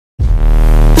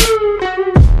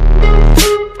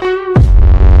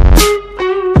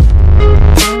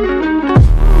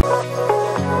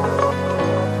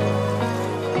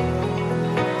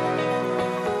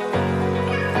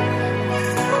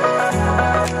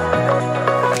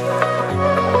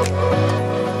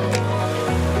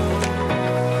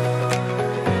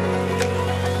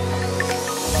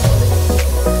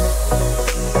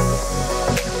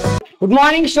Good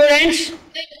morning, students.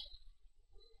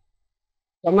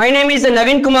 My name is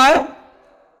Naveen Kumar.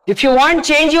 If you want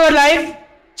to change your life,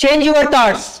 change your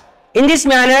thoughts. In this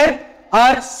manner,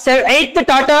 our 8th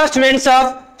Tata students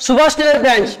of Subhashnagar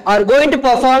branch are going to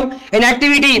perform an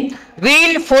activity,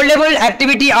 wheel foldable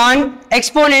activity on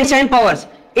exponents and powers.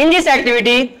 In this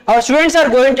activity, our students are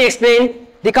going to explain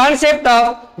the concept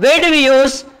of where do we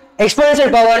use exponents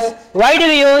and powers, why do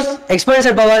we use exponents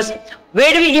and powers,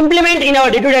 where do we implement in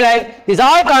our day-to-day life. These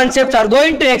all concepts are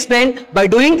going to explain by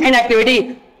doing an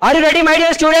activity. Are you ready, my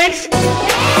dear students?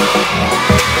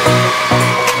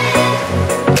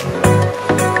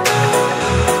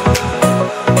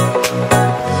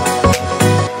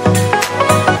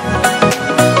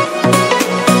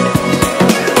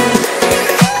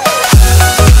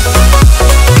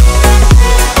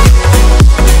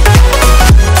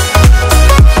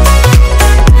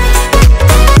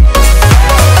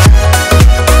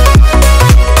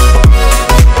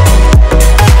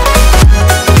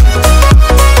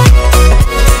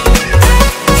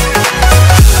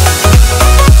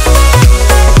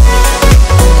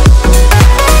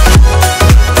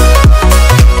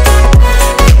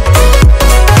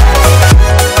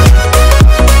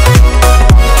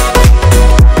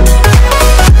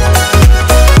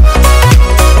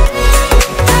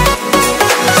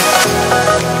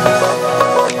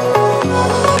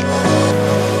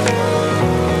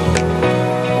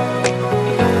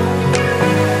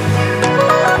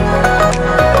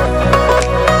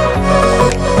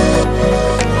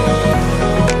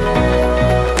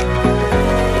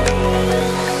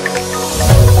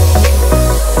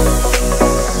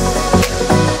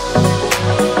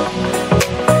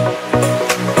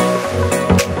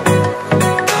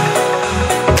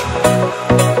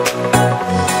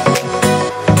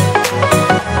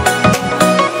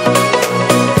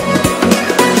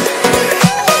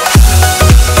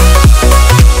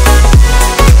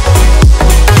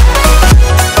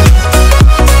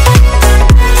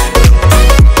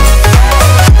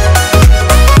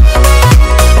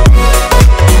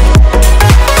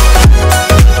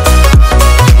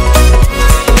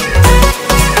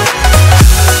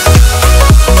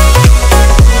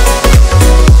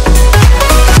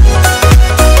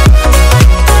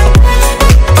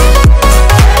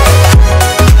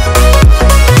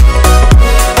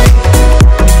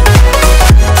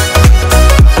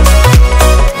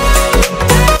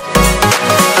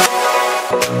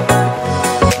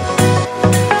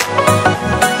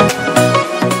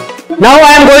 Now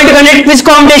I am going to conduct quiz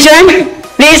competition.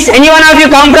 Please, any one of you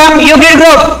come from Euclid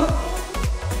group.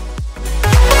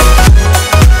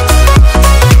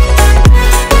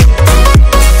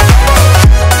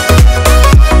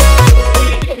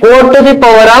 4 to the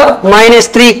power of minus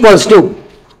 3 equals to?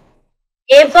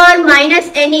 A power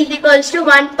minus n is equals to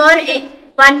 1 by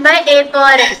a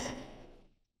power n.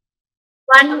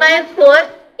 1 by 4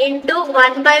 into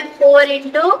 1 by 4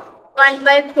 into 1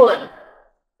 by 4.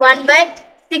 1 by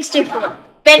 64.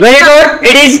 Very good.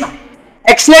 It is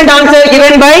excellent answer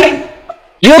given by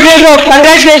Euclid group.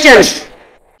 Congratulations.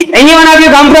 Any one of you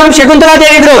come from Shakuntala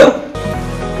Devi group?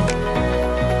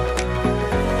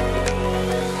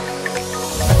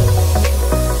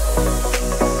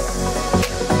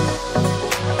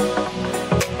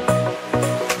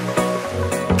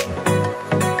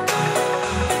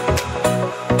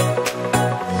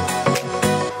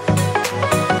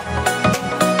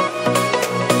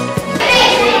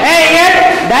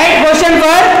 Right question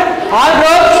for all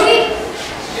groups.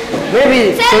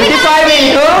 Maybe 25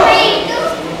 into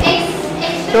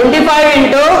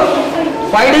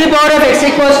 5 to the power of x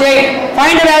equals 8.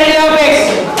 Find the value of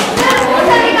x.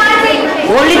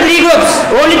 Only 3 groups.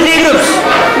 Only 3 groups.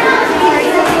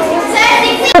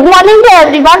 Good morning to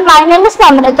everyone. My name is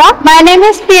Namrata. My name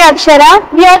is P. Akshara.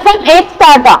 We are from 8th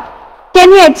Tata. Can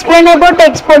you explain about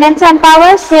exponents and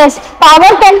powers? Yes.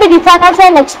 Power can be defined as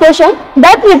an expression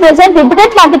that represents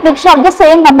repeated multiplication of the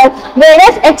same number,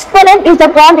 whereas exponent is the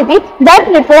quantity that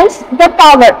represents the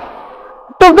power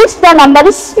to which the number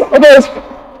is raised.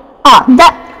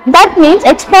 That means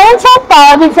exponents of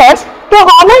power refers to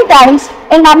how many times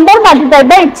a number multiplied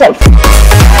by itself.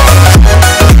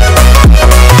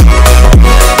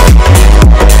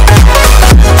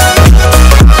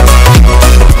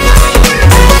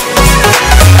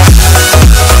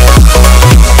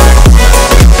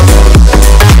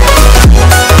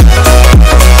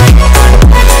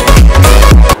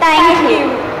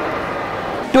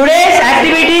 Today's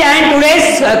activity and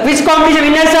today's quiz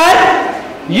competition winners are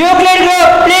Euclid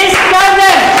group. Please clap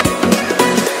them.